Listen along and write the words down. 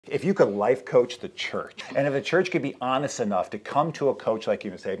If you could life coach the church, and if the church could be honest enough to come to a coach like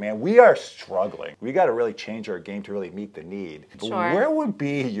you and say, man, we are struggling. We got to really change our game to really meet the need. Sure. Where would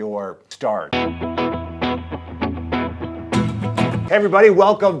be your start? Hey everybody,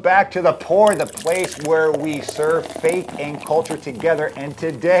 welcome back to The Pour, the place where we serve faith and culture together. And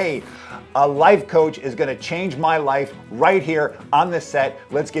today, a life coach is going to change my life right here on the set.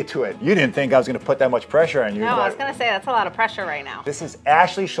 Let's get to it. You didn't think I was going to put that much pressure on you. No, I was going to say that's a lot of pressure right now. This is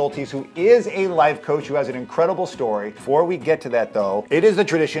Ashely Sholtes, who is a life coach who has an incredible story. Before we get to that though, it is a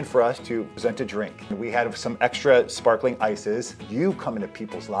tradition for us to present a drink. We had some extra sparkling ices. You come into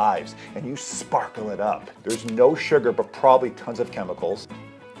people's lives and you sparkle it up. There's no sugar, but probably tons of chemicals.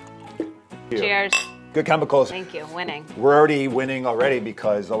 Cheers. Good chemicals. Thank you. Winning. We're already winning already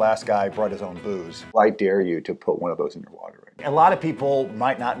because the last guy brought his own booze. I dare you to put one of those in your water. A lot of people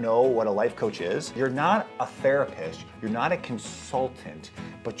might not know what a life coach is. You're not a therapist. You're not a consultant,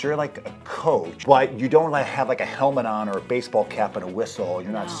 but you're like a coach. But you don't have like a helmet on or a baseball cap and a whistle.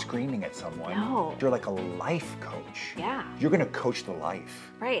 You're not screaming at someone. No. You're like a life coach. Yeah. You're going to coach the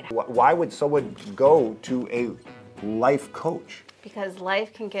life. Right. Why would someone go to a life coach? Because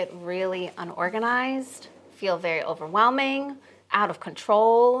life can get really unorganized, feel very overwhelming, out of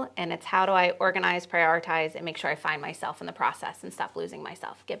control, and it's how do I organize, prioritize, and make sure I find myself in the process and stop losing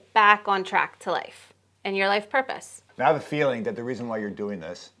myself. Get back on track to life and your life purpose. I have a feeling that the reason why you're doing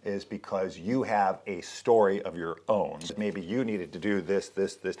this is because you have a story of your own. Maybe you needed to do this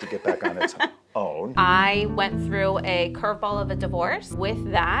to get back on its own. I went through a curveball of a divorce.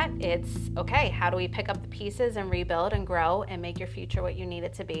 With that, it's okay, how do we pick up the pieces and rebuild and grow and make your future what you need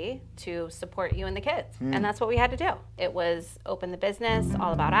it to be to support you and the kids? And that's what we had to do. It was open the business,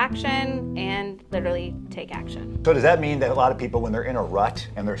 all about action, and literally take action. So does that mean that a lot of people, when they're in a rut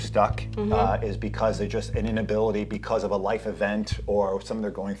and they're stuck, is because they're just an inability because of a life event or something they're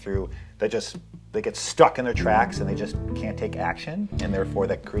going through, they get stuck in their tracks and they just can't take action, and therefore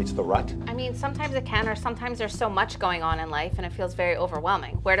that creates the rut? I mean, sometimes it can, or sometimes there's so much going on in life and it feels very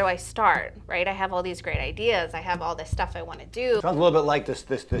overwhelming. Where do I start, right? I have all these great ideas. I have all this stuff I want to do. Sounds a little bit like this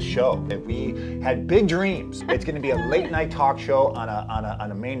show, that we had big dreams. It's going to be a late night talk show on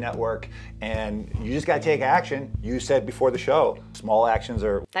a main network, and you just got to take action. You said before the show, small actions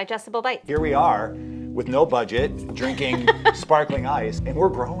are Digestible bites. Here we are with no budget, drinking sparkling ice, and we're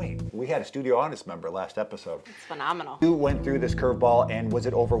growing. We had a studio audience member last episode. It's phenomenal. You went through this curveball, and was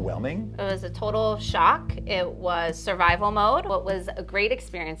it overwhelming? It was a total shock. It was survival mode. What was a great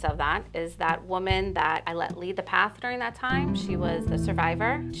experience of that is that woman that I let lead the path during that time, she was the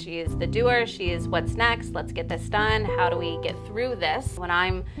survivor. She is the doer. She is what's next. Let's get this done. How do we get through this? When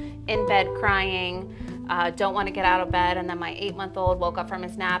I'm in bed crying, don't want to get out of bed, and then my 8-month-old woke up from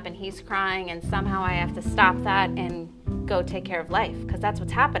his nap and he's crying, and somehow I have to stop that and go take care of life, because that's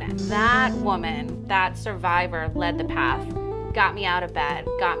what's happening. That woman, that survivor, led the path, got me out of bed,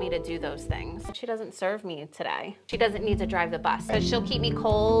 got me to do those things. She doesn't serve me today. She doesn't need to drive the bus, because she'll keep me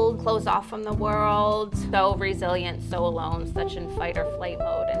cold, closed off from the world, so resilient, so alone, such in fight or flight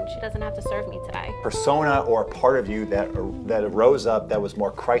mode, and she doesn't have to serve me today. Persona or part of you that rose up that was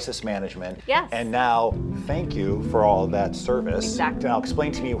more crisis management. Yes. And now, thank you for all of that service. Exactly. Now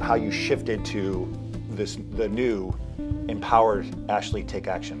explain to me how you shifted to the new empowered Ashely Take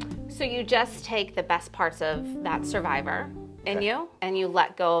Action. So you just take the best parts of that survivor in you, and you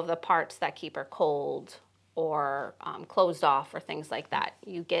let go of the parts that keep her cold or closed off or things like that.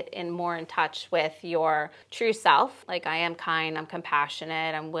 You get more in touch with your true self. Like, I am kind, I'm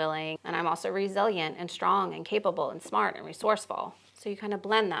compassionate, I'm willing, and I'm also resilient and strong and capable and smart and resourceful. So you kind of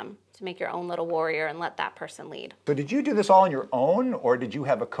blend them to make your own little warrior and let that person lead. So did you do this all on your own, or did you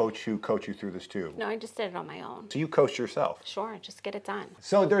have a coach who coached you through this too? No, I just did it on my own. So you coached yourself? Sure, just get it done.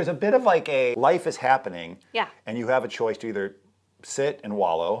 So there's a bit of like a life is happening, Yeah. and you have a choice to either sit and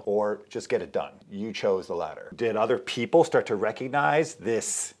wallow or just get it done. You chose the latter. Did other people start to recognize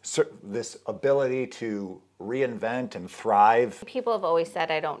this ability to reinvent and thrive? People have always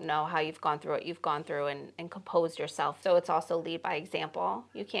said, I don't know how you've gone through what you've gone through and composed yourself. So it's also lead by example.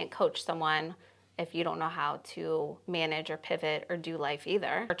 You can't coach someone if you don't know how to manage or pivot or do life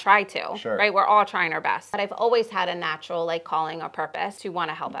either, or try to, Sure. right? We're all trying our best. But I've always had a natural calling or purpose to want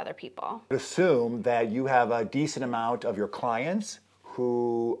to help other people. Assume that you have a decent amount of your clients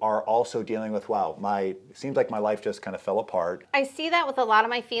who are also dealing with, wow, it seems like my life just kind of fell apart. I see that with a lot of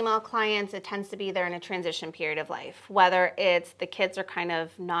my female clients. It tends to be they're in a transition period of life, whether it's the kids are kind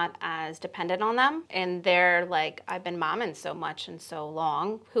of not as dependent on them and they're like, I've been momming so much and so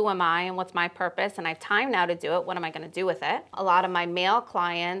long. Who am I and what's my purpose? And I have time now to do it. What am I going to do with it? A lot of my male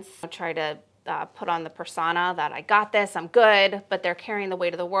clients try to put on the persona that I got this, I'm good, but they're carrying the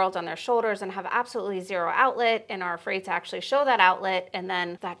weight of the world on their shoulders and have absolutely zero outlet and are afraid to actually show that outlet. And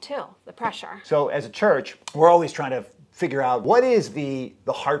then that too, the pressure. So as a church, we're always trying to figure out what is the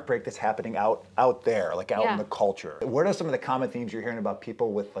heartbreak that's happening out there, like out in the culture. What are some of the common themes you're hearing about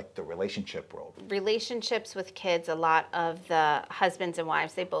people with like the relationship world? Relationships with kids, a lot of the husbands and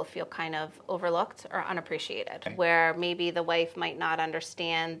wives, they both feel kind of overlooked or unappreciated, where maybe the wife might not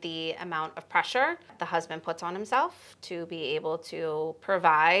understand the amount of pressure the husband puts on himself to be able to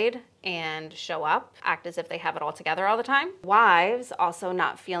provide and show up, act as if they have it all together all the time. Wives also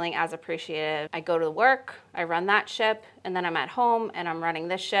not feeling as appreciated. I go to work, I run that ship, and then I'm at home and I'm running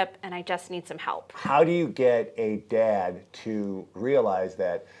this ship and I just need some help. How do you get a dad to realize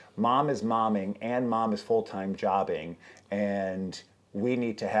that mom is momming and mom is full-time jobbing, and we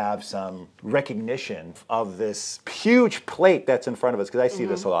need to have some recognition of this huge plate that's in front of us, because I see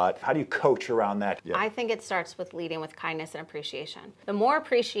this a lot. How do you coach around that? I think it starts with leading with kindness and appreciation. The more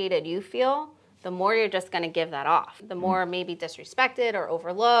appreciated you feel, the more you're just going to give that off. The more maybe disrespected or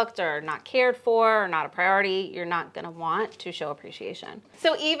overlooked or not cared for or not a priority, you're not going to want to show appreciation.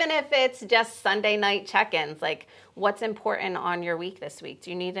 So even if it's just Sunday night check-ins, like what's important on your week this week?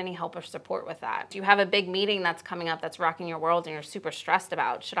 Do you need any help or support with that? Do you have a big meeting that's coming up that's rocking your world and you're super stressed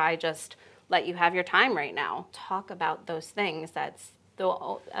about? Should I just let you have your time right now? Talk about those things that's the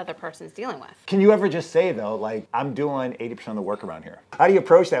other person's dealing with. Can you ever just say though, like, I'm doing 80% of the work around here? How do you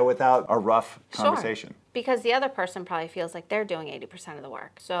approach that without a rough conversation? Sure. Because the other person probably feels like they're doing 80% of the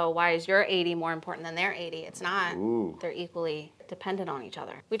work. So why is your 80 more important than their 80? It's not. Ooh. They're equally dependent on each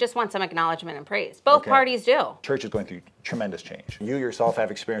other. We just want some acknowledgement and praise. Both parties do. Church is going through tremendous change. You yourself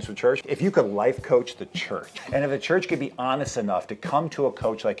have experience with church. If you could life coach the church, and if the church could be honest enough to come to a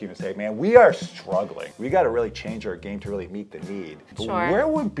coach like you and say, man, we are struggling. We got to really change our game to really meet the need. Sure. Where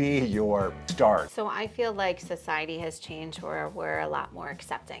would be your start? So I feel like society has changed where we're a lot more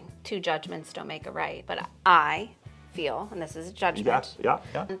accepting. Two judgments don't make a right. But I feel, and this is a judgment,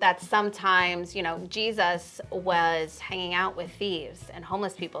 that sometimes, you know, Jesus was hanging out with thieves and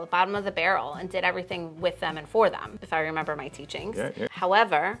homeless people at the bottom of the barrel and did everything with them and for them, if I remember my teachings.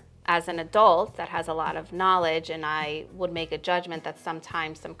 However, as an adult that has a lot of knowledge, and I would make a judgment that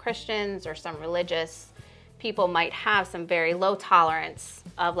sometimes some Christians or some religious people might have some very low tolerance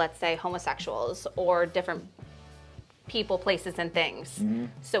of, let's say, homosexuals or different people, places, and things.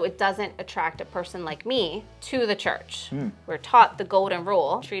 So it doesn't attract a person like me to the church. We're taught the golden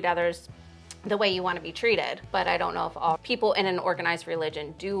rule, treat others the way you want to be treated. But I don't know if all people in an organized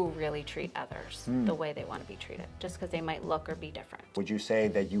religion do really treat others the way they want to be treated, just because they might look or be different. Would you say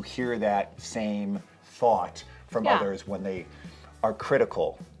that you hear that same thought from others when they are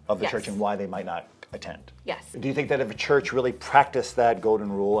critical of the church and why they might not attend? Yes. Do you think that if a church really practiced that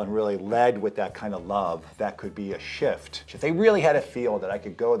golden rule and really led with that kind of love, that could be a shift? If they really had a feel that I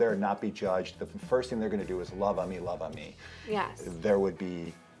could go there and not be judged, the first thing they're going to do is love on me, Yes. there would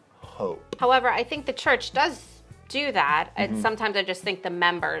be hope. However, I think the church does do that. And sometimes I just think the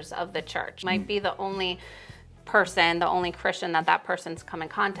members of the church might be the only person, the only Christian that person's come in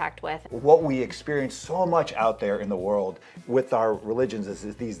contact with. What we experience so much out there in the world with our religions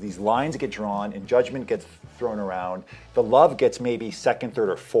is these lines get drawn and judgment gets thrown around. The love gets maybe second, third,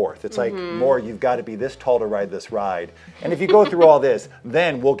 or fourth. It's like more, you've got to be this tall to ride this ride. And if you go through all this,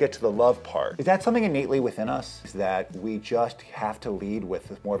 then we'll get to the love part. Is that something innately within us, is that we just have to lead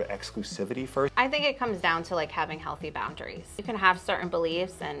with more of an exclusivity first? I think it comes down to like having healthy boundaries. You can have certain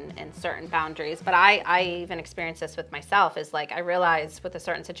beliefs and certain boundaries, but I even experienced this with myself, is like I realized with a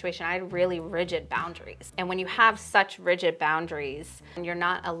certain situation I had really rigid boundaries. And when you have such rigid boundaries, you're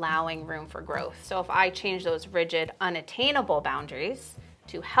not allowing room for growth. So if I change those rigid, unattainable boundaries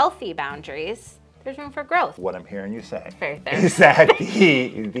to healthy boundaries, there's room for growth. What I'm hearing you say is that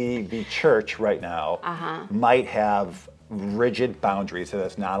the church right now might have rigid boundaries, so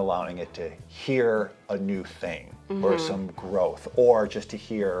that's not allowing it to hear a new thing or some growth, or just to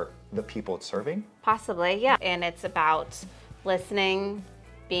hear the people it's serving? Possibly, yeah. And it's about listening,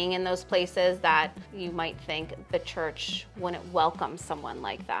 being in those places that you might think the church wouldn't welcome someone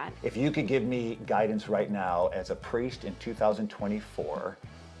like that. If you could give me guidance right now as a priest in 2024,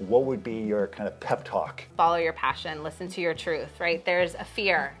 what would be your kind of pep talk? Follow your passion, listen to your truth, right? There's a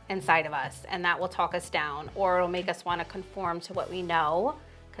fear inside of us, and that will talk us down, or it'll make us want to conform to what we know,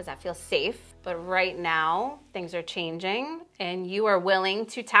 because that feels safe. But right now, things are changing, and you are willing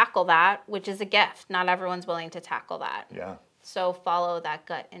to tackle that, which is a gift. Not everyone's willing to tackle that. Yeah. So follow that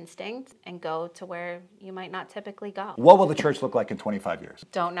gut instinct and go to where you might not typically go. What will the church look like in 25 years?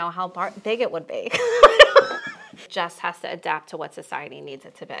 Don't know how big it would be. Just has to adapt to what society needs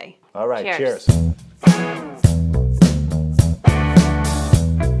it to be. All right, Cheers. cheers.